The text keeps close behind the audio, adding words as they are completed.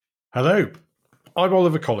Hello, I'm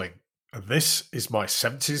Oliver Colling, and this is my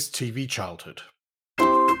 70s TV childhood.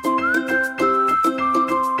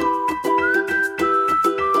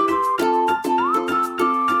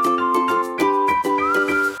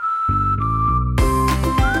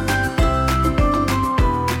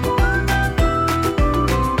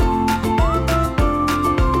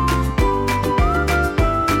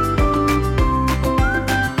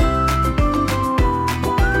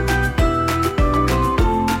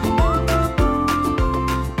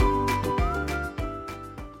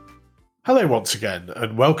 Hello once again,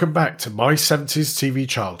 and welcome back to my 70s TV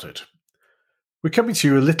childhood. We're coming to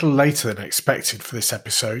you a little later than expected for this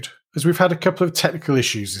episode, as we've had a couple of technical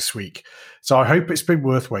issues this week, so I hope it's been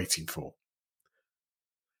worth waiting for.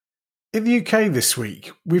 In the UK this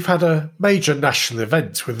week, we've had a major national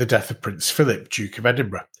event with the death of Prince Philip, Duke of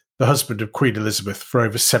Edinburgh, the husband of Queen Elizabeth for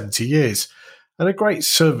over 70 years, and a great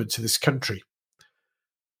servant to this country.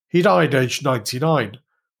 He died aged 99,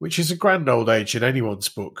 which is a grand old age in anyone's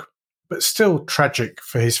book, but still tragic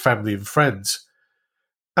for his family and friends,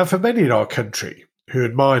 and for many in our country who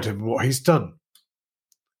admired him and what he's done.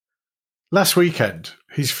 Last weekend,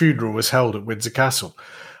 his funeral was held at Windsor Castle,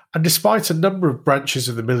 and despite a number of branches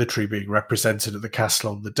of the military being represented at the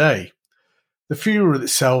castle on the day, the funeral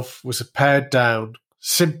itself was a pared-down,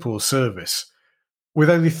 simple service, with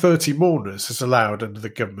only 30 mourners as allowed under the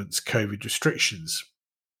government's COVID restrictions.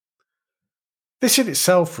 This in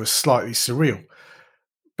itself was slightly surreal,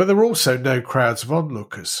 but there were also no crowds of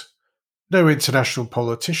onlookers, no international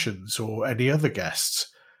politicians or any other guests,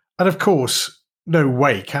 and of course, no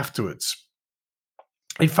wake afterwards.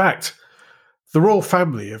 In fact, the royal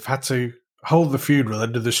family have had to hold the funeral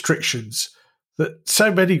under the restrictions that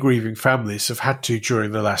so many grieving families have had to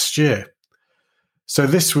during the last year. So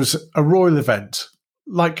this was a royal event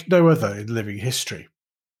like no other in living history.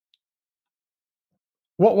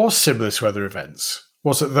 What was similar to other events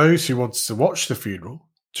was that those who wanted to watch the funeral,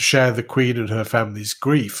 to share the Queen and her family's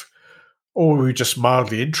grief, or who were just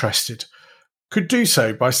mildly interested, could do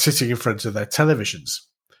so by sitting in front of their televisions,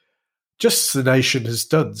 just as the nation has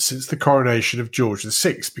done since the coronation of George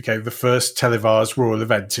VI became the first televised royal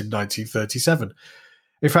event in 1937.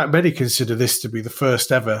 In fact, many consider this to be the first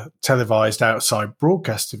ever televised outside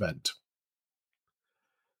broadcast event.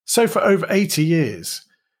 So for over 80 years,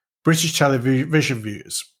 British television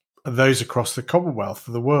viewers, and those across the Commonwealth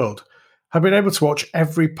and the world, have been able to watch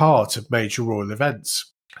every part of major royal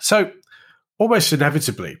events. So, almost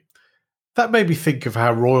inevitably, that made me think of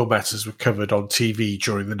how royal matters were covered on TV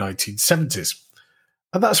during the 1970s,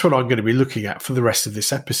 and that's what I'm going to be looking at for the rest of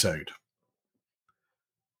this episode.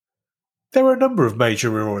 There were a number of major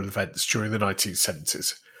royal events during the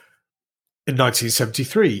 1970s. In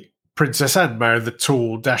 1973, Princess Anne married the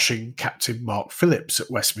tall, dashing Captain Mark Phillips at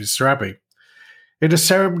Westminster Abbey, in a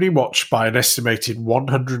ceremony watched by an estimated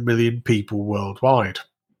 100 million people worldwide.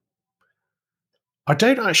 I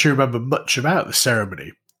don't actually remember much about the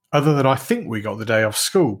ceremony, other than I think we got the day off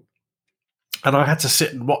school, and I had to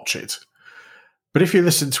sit and watch it. But if you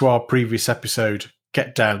listen to our previous episode,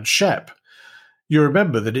 Get Down Shep, you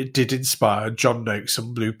remember that it did inspire John Noakes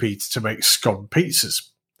and Blue Peter to make scone pizzas,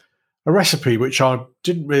 a recipe which I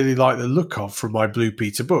didn't really like the look of from my Blue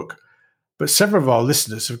Peter book, but several of our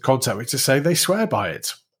listeners have contacted me to say they swear by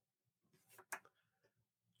it.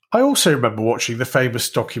 I also remember watching the famous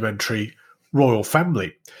documentary Royal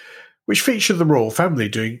Family, which featured the royal family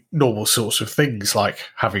doing normal sorts of things like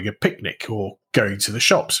having a picnic or going to the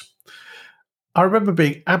shops. I remember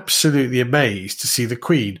being absolutely amazed to see the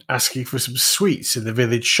Queen asking for some sweets in the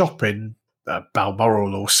village shop in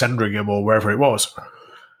Balmoral or Sandringham or wherever it was.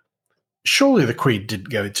 Surely the Queen didn't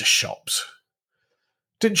go into shops.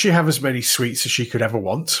 Didn't she have as many sweets as she could ever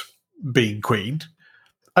want, being Queen?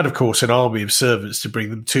 And of course an army of servants to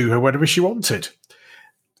bring them to her whenever she wanted.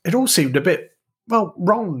 It all seemed a bit,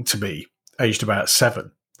 wrong to me, aged about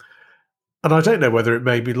 7. And I don't know whether it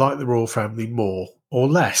made me like the royal family more or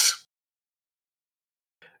less.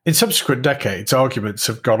 In subsequent decades, arguments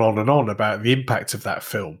have gone on and on about the impact of that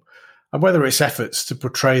film, and whether its efforts to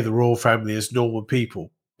portray the royal family as normal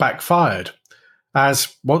people backfired,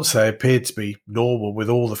 as once they appeared to be normal with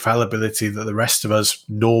all the fallibility that the rest of us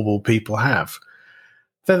normal people have,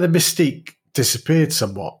 then the mystique disappeared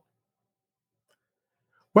somewhat.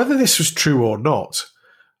 Whether this was true or not,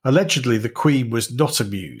 allegedly the Queen was not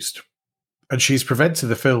amused, and she's prevented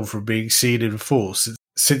the film from being seen in full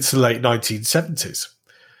since the late 1970s,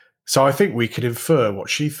 so I think we can infer what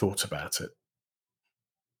she thought about it.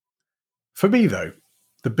 For me, though,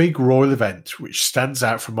 the big royal event which stands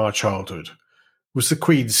out from my childhood was the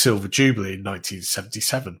Queen's Silver Jubilee in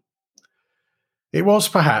 1977. It was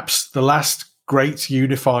perhaps the last great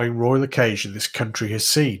unifying royal occasion this country has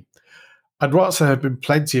seen, and whilst there have been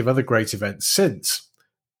plenty of other great events since,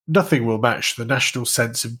 nothing will match the national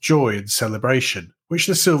sense of joy and celebration which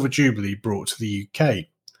the Silver Jubilee brought to the UK.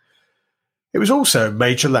 It was also a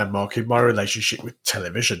major landmark in my relationship with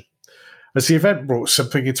television, as the event brought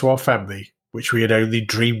something into our family which we had only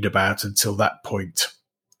dreamed about until that point: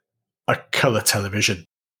 a colour television.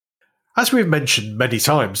 As we've mentioned many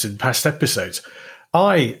times in past episodes,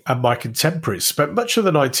 I and my contemporaries spent much of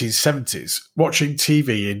the 1970s watching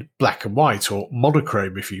TV in black and white, or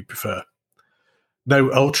monochrome if you prefer. No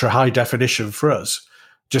ultra-high definition for us,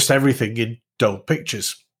 just everything in dull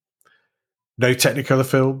pictures. No Technicolor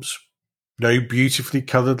films, no beautifully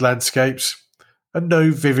coloured landscapes, and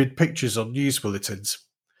no vivid pictures on news bulletins.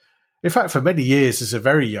 In fact, for many years as a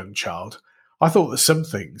very young child, I thought that some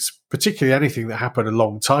things, particularly anything that happened a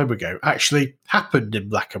long time ago, actually happened in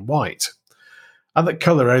black and white, and that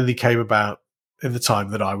colour only came about in the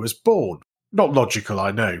time that I was born. Not logical,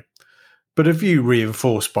 I know, but a view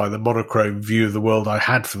reinforced by the monochrome view of the world I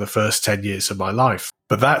had for the first 10 years of my life.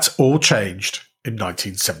 But that all changed in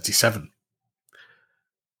 1977.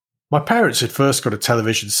 My parents had first got a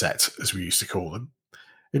television set, as we used to call them,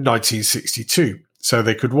 in 1962, so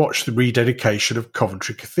they could watch the rededication of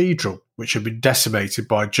Coventry Cathedral, which had been decimated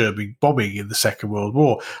by German bombing in the Second World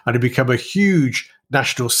War and had become a huge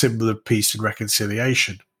national symbol of peace and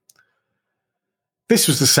reconciliation. This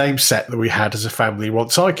was the same set that we had as a family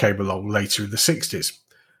once I came along later in the 60s,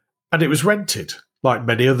 and it was rented, like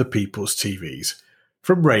many other people's TVs,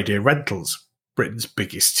 from Radio Rentals, Britain's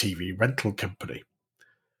biggest TV rental company.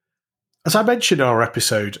 As I mentioned in our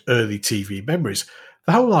episode Early TV Memories,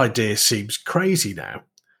 the whole idea seems crazy now.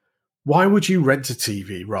 Why would you rent a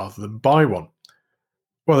TV rather than buy one?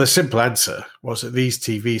 Well, the simple answer was that these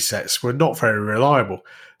TV sets were not very reliable,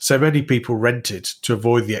 so many people rented to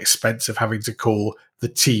avoid the expense of having to call the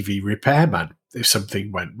TV repairman if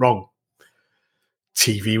something went wrong.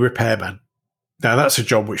 TV repairman. Now that's a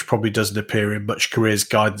job which probably doesn't appear in much careers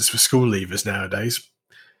guidance for school leavers nowadays.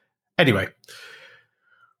 Anyway,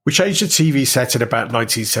 we changed the TV set in about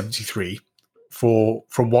 1973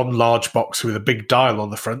 from one large box with a big dial on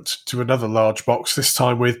the front to another large box, this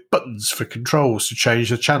time with buttons for controls to change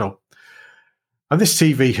the channel. And this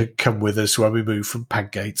TV had come with us when we moved from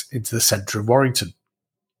Padgate into the centre of Warrington.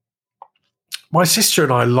 My sister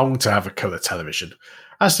and I longed to have a colour television,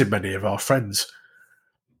 as did many of our friends.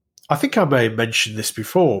 I think I may have mentioned this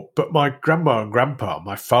before, but my grandma and grandpa,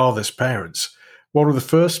 my father's parents, were one of the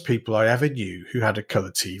first people I ever knew who had a colour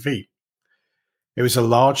TV. It was a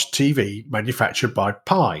large TV manufactured by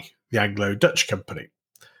Pi, the Anglo-Dutch company.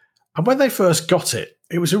 And when they first got it,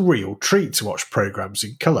 it was a real treat to watch programmes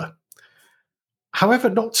in colour. However,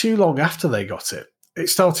 not too long after they got it, it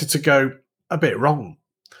started to go a bit wrong.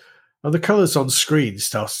 And the colours on screen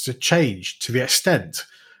started to change to the extent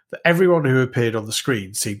that everyone who appeared on the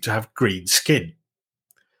screen seemed to have green skin.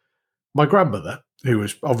 My grandmother, who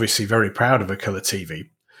was obviously very proud of her colour TV,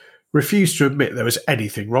 refused to admit there was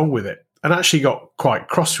anything wrong with it, and actually got quite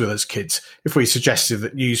cross with us kids if we suggested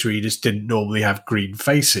that newsreaders didn't normally have green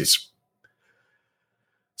faces.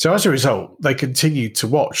 So as a result, they continued to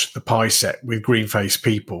watch the Pi set with green-faced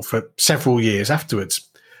people for several years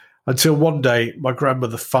afterwards, until one day my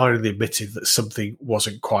grandmother finally admitted that something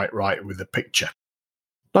wasn't quite right with the picture.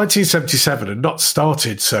 1977 had not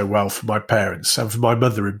started so well for my parents, and for my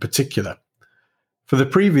mother in particular. For the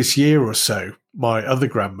previous year or so, my other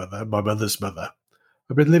grandmother, my mother's mother,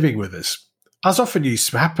 had been living with us, as often used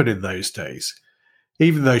to happen in those days,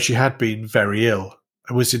 even though she had been very ill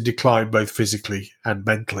and was in decline both physically and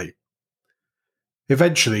mentally.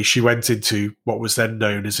 Eventually, she went into what was then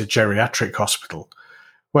known as a geriatric hospital,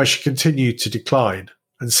 where she continued to decline,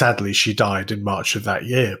 and sadly she died in March of that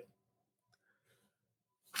year.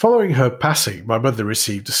 Following her passing, my mother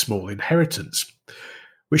received a small inheritance,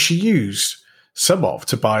 which she used some of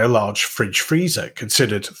to buy a large fridge freezer,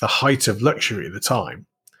 considered the height of luxury at the time,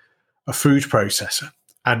 a food processor,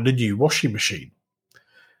 and a new washing machine.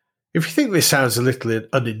 If you think this sounds a little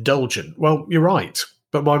unindulgent, well, you're right,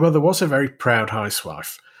 but my mother was a very proud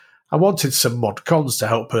housewife and wanted some mod cons to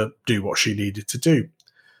help her do what she needed to do.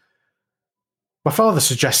 My father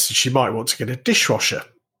suggested she might want to get a dishwasher,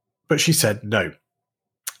 but she said no.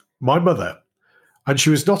 My mother, and she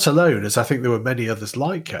was not alone as I think there were many others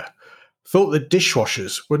like her, thought that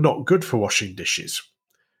dishwashers were not good for washing dishes,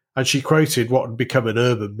 and she quoted what had become an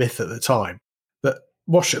urban myth at the time, that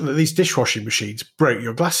these dishwashing machines broke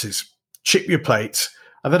your glasses, chip your plates,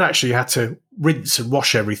 and then actually you had to rinse and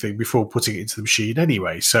wash everything before putting it into the machine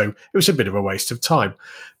anyway, so it was a bit of a waste of time.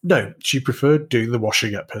 No, she preferred doing the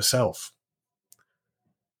washing up herself.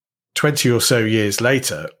 20 or so years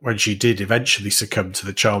later, when she did eventually succumb to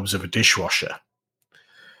the charms of a dishwasher,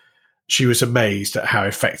 she was amazed at how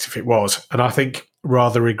effective it was, and I think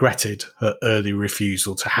rather regretted her early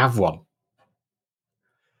refusal to have one.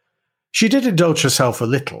 She did indulge herself a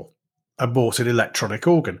little and bought an electronic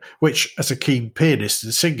organ, which, as a keen pianist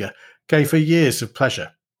and singer, gave her years of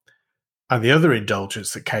pleasure. And the other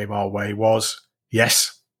indulgence that came our way was,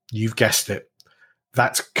 yes, you've guessed it,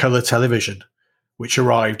 that colour television, which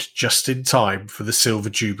arrived just in time for the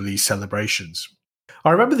Silver Jubilee celebrations.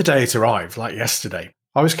 I remember the day it arrived, like yesterday.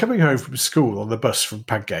 I was coming home from school on the bus from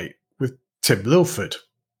Padgate with Tim Lilford,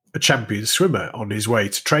 a champion swimmer on his way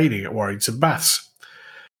to training at Warrington Baths.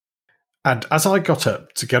 And as I got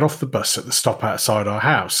up to get off the bus at the stop outside our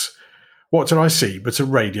house, what did I see but a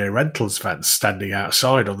Radio Rentals van standing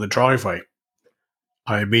outside on the driveway?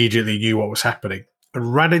 I immediately knew what was happening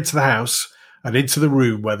and ran into the house and into the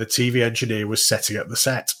room where the TV engineer was setting up the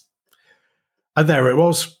set. And there it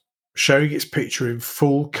was, showing its picture in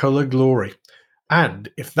full colour glory. And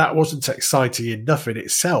if that wasn't exciting enough in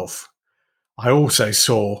itself, I also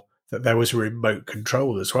saw that there was a remote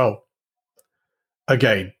control as well.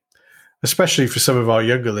 Again, especially for some of our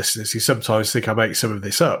younger listeners who sometimes think I make some of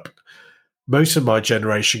this up, most of my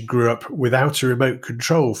generation grew up without a remote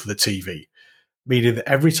control for the TV, meaning that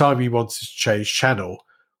every time you wanted to change channel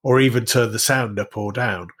or even turn the sound up or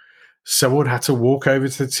down, someone had to walk over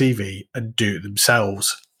to the TV and do it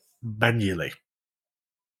themselves, manually.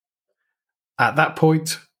 At that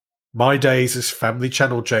point, my days as family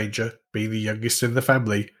channel changer, being the youngest in the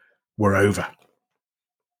family, were over.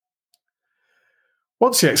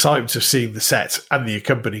 Once the excitement of seeing the set and the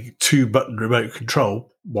accompanying 2-button remote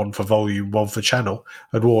control, one for volume, one for channel,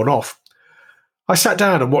 had worn off, I sat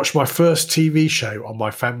down and watched my first TV show on my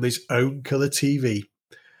family's own colour TV.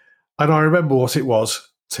 And I remember what it was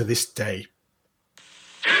to this day.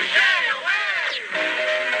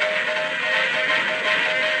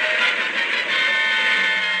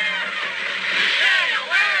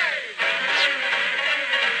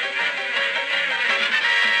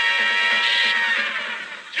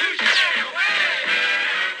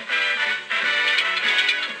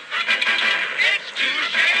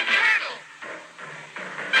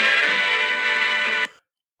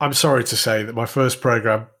 I'm sorry to say that my first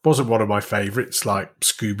programme wasn't one of my favourites, like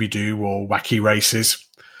Scooby-Doo or Wacky Races.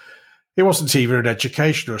 It wasn't even an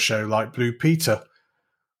educational show like Blue Peter,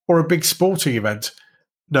 or a big sporting event.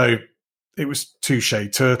 No, it was Touche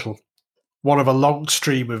Turtle, one of a long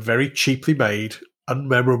stream of very cheaply made,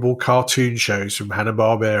 unmemorable cartoon shows from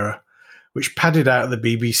Hanna-Barbera, which padded out the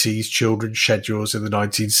BBC's children's schedules in the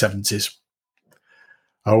 1970s.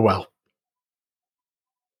 Oh well.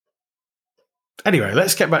 Anyway,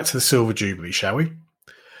 let's get back to the Silver Jubilee, shall we?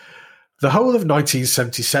 The whole of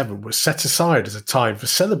 1977 was set aside as a time for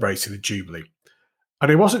celebrating the Jubilee, and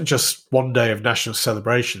it wasn't just one day of national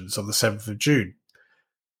celebrations on the 7th of June.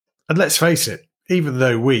 And let's face it, even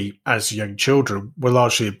though we, as young children, were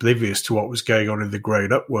largely oblivious to what was going on in the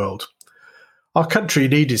grown-up world, our country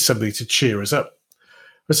needed something to cheer us up,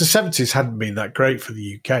 as the 70s hadn't been that great for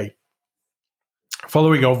the UK.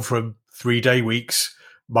 Following on from 3-day weeks,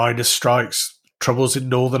 miners' strikes, troubles in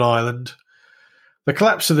Northern Ireland, the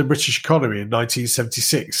collapse of the British economy in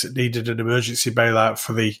 1976 that needed an emergency bailout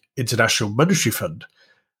for the International Monetary Fund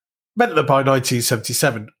meant that by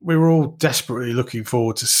 1977 we were all desperately looking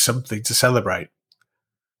forward to something to celebrate.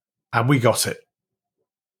 And we got it.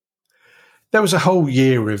 There was a whole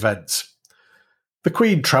year of events. The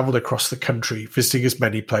Queen travelled across the country, visiting as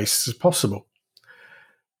many places as possible.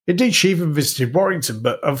 Indeed, she even visited Warrington,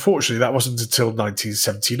 but unfortunately that wasn't until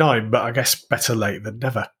 1979, but I guess better late than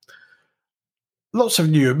never. Lots of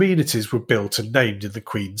new amenities were built and named in the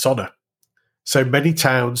Queen's honour. So many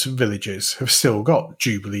towns and villages have still got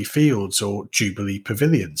Jubilee Fields or Jubilee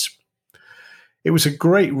Pavilions. It was a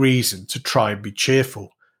great reason to try and be cheerful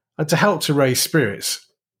and to help to raise spirits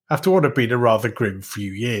after what had been a rather grim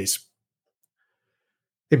few years.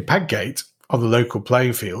 In Padgate, on the local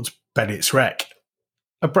playing fields, Bennett's Rec,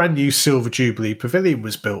 a brand new Silver Jubilee Pavilion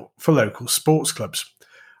was built for local sports clubs,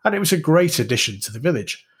 and it was a great addition to the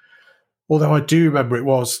village. Although I do remember it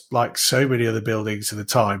was, like so many other buildings at the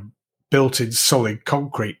time, built in solid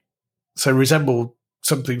concrete, so resembled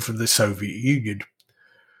something from the Soviet Union.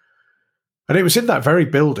 And it was in that very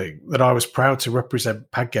building that I was proud to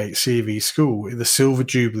represent Padgate C.V. School in the Silver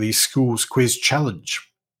Jubilee Schools Quiz Challenge.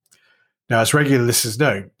 Now, as regular listeners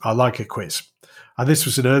know, I like a quiz, and this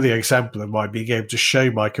was an early example of my being able to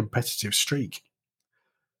show my competitive streak.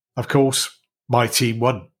 Of course, my team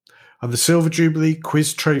won, and the Silver Jubilee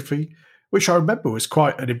Quiz Trophy, which I remember was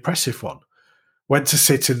quite an impressive one, went to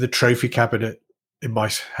sit in the trophy cabinet in my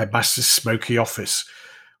headmaster's smoky office,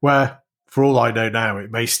 where, for all I know now,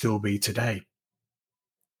 it may still be today.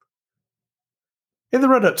 In the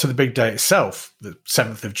run-up to the big day itself, the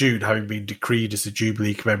 7th of June having been decreed as the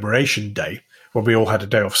Jubilee Commemoration Day, when we all had a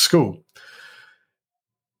day off school,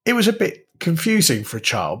 it was a bit confusing for a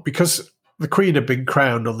child because the Queen had been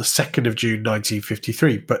crowned on the 2nd of June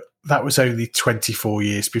 1953, but that was only 24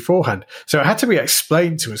 years beforehand. So it had to be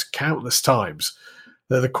explained to us countless times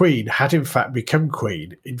that the Queen had in fact become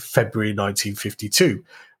Queen in February 1952,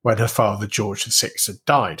 when her father George VI had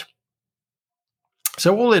died.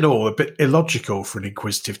 So all in all, a bit illogical for an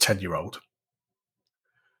inquisitive 10-year-old.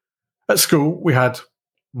 At school, we had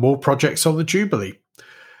more projects on the Jubilee.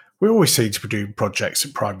 We always seem to be doing projects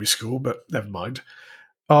at primary school, but never mind.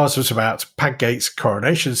 Ours was about Padgate's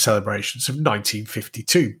coronation celebrations of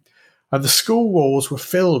 1952, and the school walls were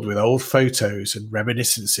filled with old photos and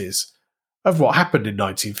reminiscences of what happened in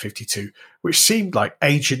 1952, which seemed like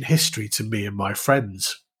ancient history to me and my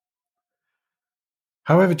friends.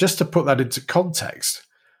 However, just to put that into context,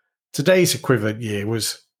 today's equivalent year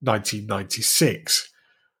was 1996,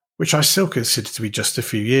 which I still consider to be just a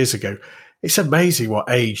few years ago. It's amazing what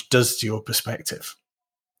age does to your perspective.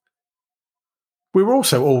 We were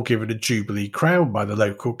also all given a Jubilee crown by the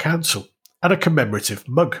local council and a commemorative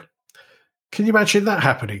mug. Can you imagine that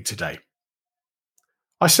happening today?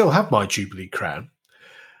 I still have my Jubilee crown,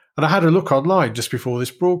 and I had a look online just before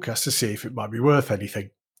this broadcast to see if it might be worth anything.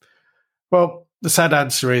 Well, the sad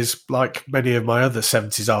answer is, like many of my other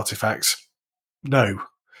 70s artefacts, no.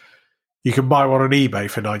 You can buy one on eBay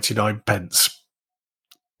for 99 pence.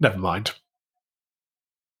 Never mind.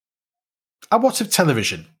 And what of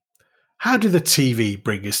television? How did the TV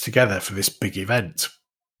bring us together for this big event?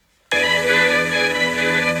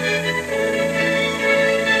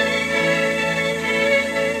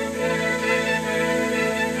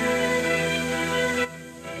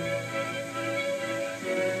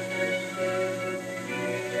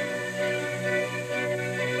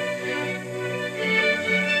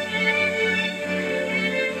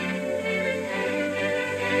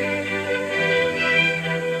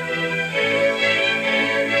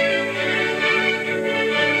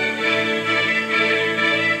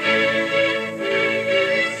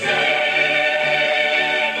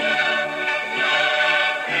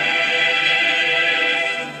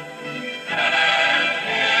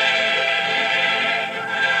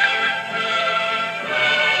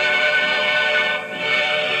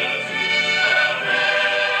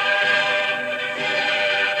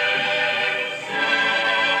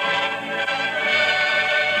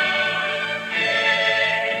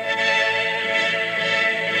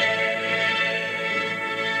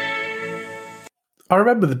 I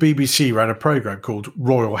remember the BBC ran a programme called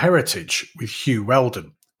Royal Heritage with Hugh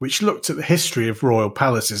Weldon, which looked at the history of royal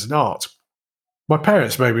palaces and art. My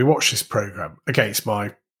parents made me watch this programme against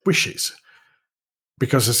my wishes,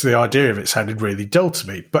 because the idea of it sounded really dull to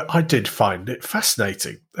me, but I did find it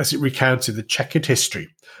fascinating, as it recounted the checkered history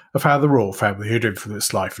of how the royal family had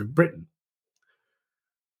influenced life in Britain.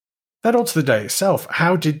 Then on to the day itself.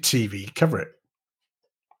 How did TV cover it?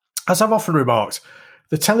 As I've often remarked,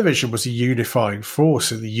 the television was a unifying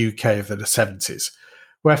force in the UK of the 70s,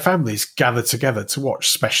 where families gathered together to watch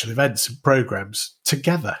special events and programmes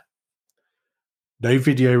together. No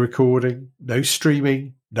video recording, no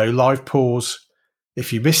streaming, no live pause.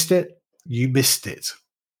 If you missed it, you missed it.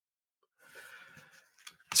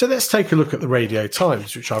 So let's take a look at the Radio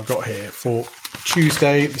Times, which I've got here for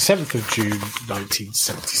Tuesday, the 7th of June,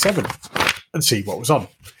 1977, and see what was on.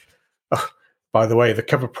 Oh, by the way, the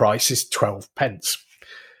cover price is 12 pence.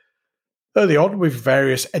 Early on, with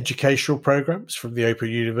various educational programmes from the Open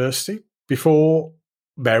University, before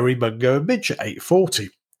Mary, Mungo and Midge at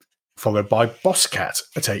 8:40, followed by Boss Cat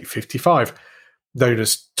at 8:55, known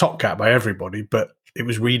as Top Cat by everybody, but it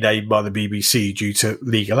was renamed by the BBC due to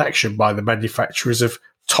legal action by the manufacturers of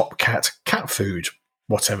Top Cat cat food,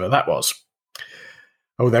 whatever that was.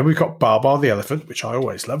 Oh, then we've got Bar the Elephant, which I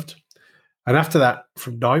always loved. And after that,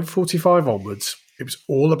 from 9:45 onwards, it was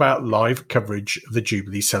all about live coverage of the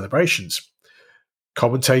Jubilee celebrations,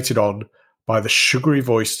 commentated on by the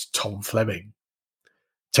sugary-voiced Tom Fleming,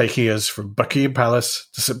 taking us from Buckingham Palace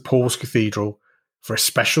to St Paul's Cathedral for a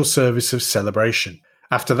special service of celebration.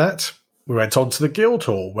 After that, we went on to the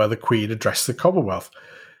Guildhall, where the Queen addressed the Commonwealth,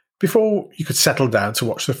 before you could settle down to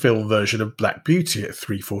watch the film version of Black Beauty at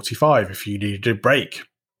 3:45 if you needed a break.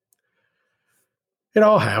 In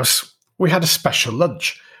our house, we had a special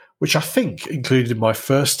lunch, which I think included my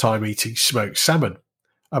first time eating smoked salmon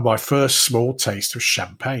and my first small taste of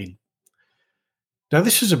champagne. Now,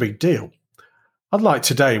 this was a big deal. Unlike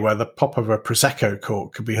today, where the pop of a Prosecco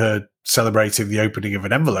cork could be heard celebrating the opening of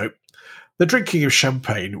an envelope, the drinking of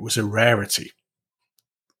champagne was a rarity.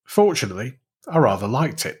 Fortunately, I rather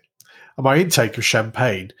liked it, and my intake of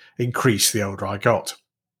champagne increased the older I got.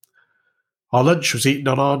 Our lunch was eaten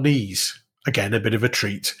on our knees, again a bit of a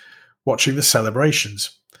treat, watching the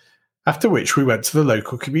celebrations, after which we went to the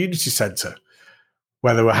local community centre,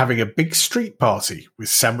 where they were having a big street party with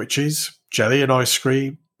sandwiches, jelly and ice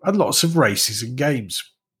cream, and lots of races and games.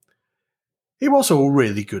 It was all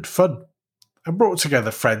really good fun, and brought together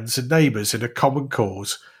friends and neighbours in a common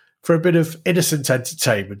cause for a bit of innocent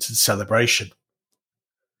entertainment and celebration.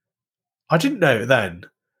 I didn't know it then,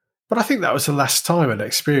 but I think that was the last time I'd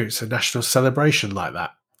experienced a national celebration like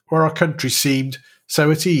that, where our country seemed so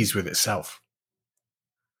at ease with itself.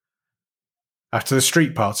 After the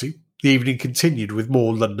street party, the evening continued with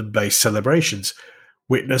more London-based celebrations,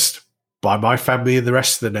 witnessed by my family and the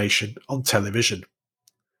rest of the nation on television.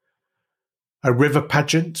 A river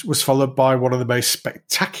pageant was followed by one of the most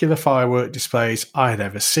spectacular firework displays I had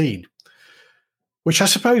ever seen, which I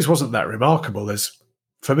suppose wasn't that remarkable, as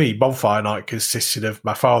for me, bonfire night consisted of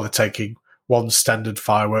my father taking one standard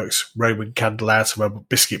fireworks Roman candle out of a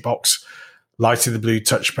biscuit box, lighting the blue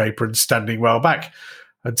touch paper and standing well back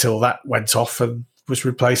until that went off and was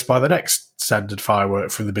replaced by the next standard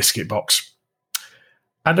firework from the biscuit box.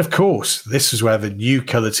 And of course, this was where the new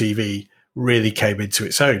colour TV really came into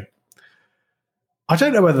its own. I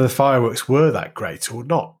don't know whether the fireworks were that great or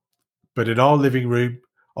not, but in our living room,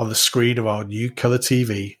 on the screen of our new colour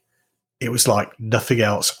TV, it was like nothing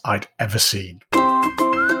else I'd ever seen.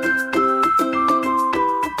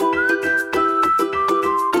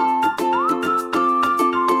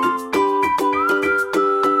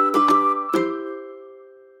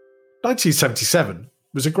 "1977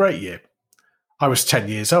 was a great year. I was 10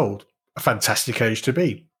 years old, a fantastic age to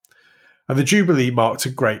be, and the Jubilee marked a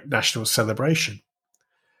great national celebration.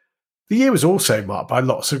 The year was also marked by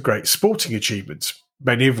lots of great sporting achievements,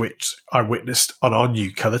 many of which I witnessed on our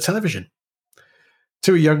new colour television.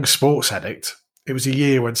 To a young sports addict, it was a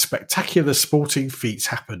year when spectacular sporting feats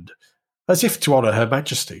happened, as if to honour Her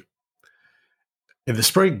Majesty. In the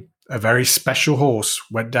spring, a very special horse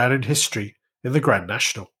went down in history in the Grand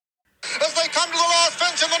National. As they come to the last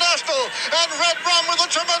fence in the National, and Red Rum with a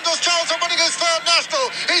tremendous chance of winning his third National.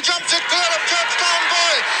 He jumps it clear of Churchtown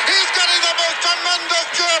Boy. He's getting the most tremendous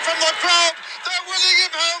cheer from the crowd. They're winning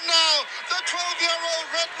him home now. The 12-year-old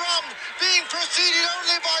Red Rum being preceded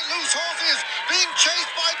only by loose horses, being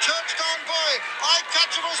chased by Churchtown Boy.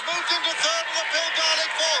 Eyecatcher has moved into third with the Bill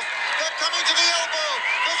Darling fourth. They're coming to the elbow.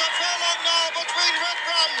 There's a furlong now between Red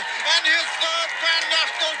Rum and his third Grand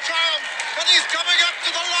National triumph. And he's coming up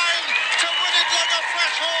to the line to win it like a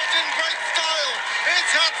fresh horse in great style.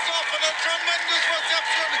 It's hats off and a tremendous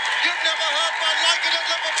reception. You've never heard one like it at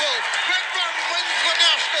Liverpool. Red Rum wins the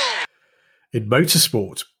National. In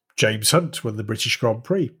motorsport, James Hunt won the British Grand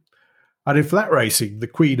Prix. And in flat racing, the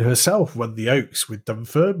Queen herself won the Oaks with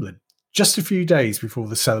Dunfermline, just a few days before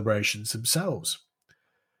the celebrations themselves.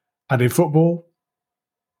 And in football,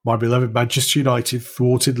 my beloved Manchester United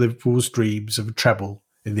thwarted Liverpool's dreams of a treble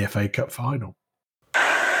in the FA Cup final.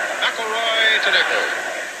 McElroy to Nicol.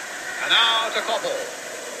 And now to Koppel.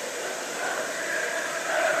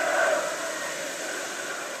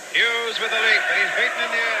 Hughes with the leap, but he's beaten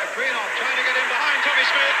in the air. Greenough trying to get in behind Tommy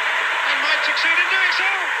Smith and might succeed in doing so.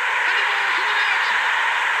 And the ball to the net.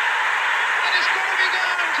 And it's got to be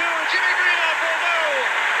down to Jimmy Greenough, although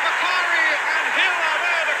Macari and Hill are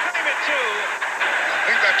there to claim it too. I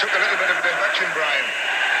think that took a little bit of deflection, Brian.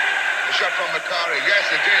 The shot from Macari, yes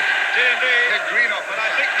it did. Did indeed. Hit Greenough, but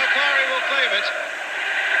I think Macari will claim it.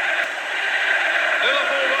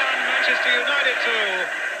 Liverpool 1, Manchester United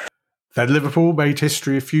 2. Then Liverpool made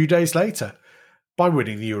history a few days later by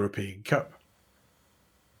winning the European Cup.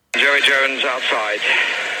 Jerry Jones outside.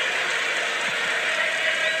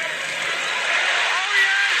 Oh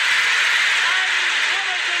yes! And what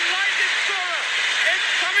a delighted scorer! It's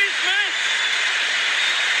Tommy Smith!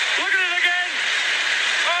 Look at it again!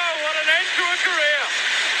 Oh, what an end to a career!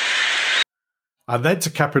 And then to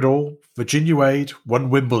cap it all, Virginia Wade won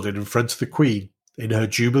Wimbledon in front of the Queen in her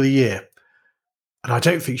Jubilee year. And I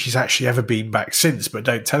don't think she's actually ever been back since, but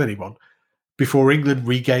don't tell anyone, before England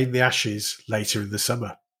regained the Ashes later in the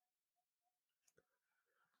summer.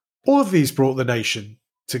 All of these brought the nation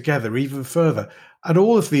together even further, and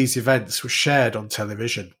all of these events were shared on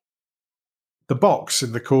television. The box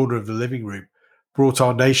in the corner of the living room brought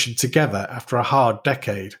our nation together after a hard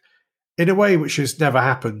decade, in a way which has never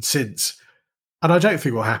happened since, and I don't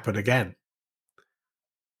think will happen again.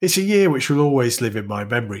 It's a year which will always live in my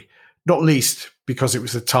memory, not least because it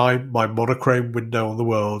was the time my monochrome window on the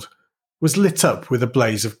world was lit up with a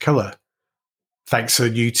blaze of colour, thanks to the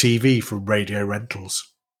new TV from Radio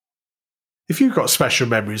Rentals. If you've got special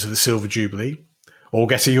memories of the Silver Jubilee, or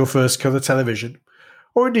getting your first colour television,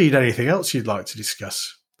 or indeed anything else you'd like to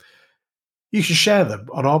discuss, you can share them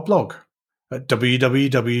on our blog at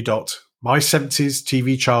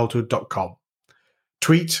www.my70stvchildhood.com,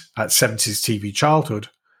 tweet at 70stvchildhood,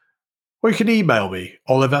 or you can email me,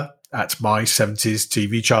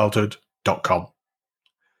 oliver@my70stvchildhood.com.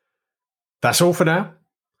 That's all for now.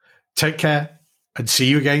 Take care and see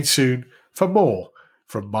you again soon for more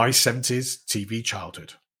from My 70s TV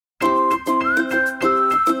Childhood.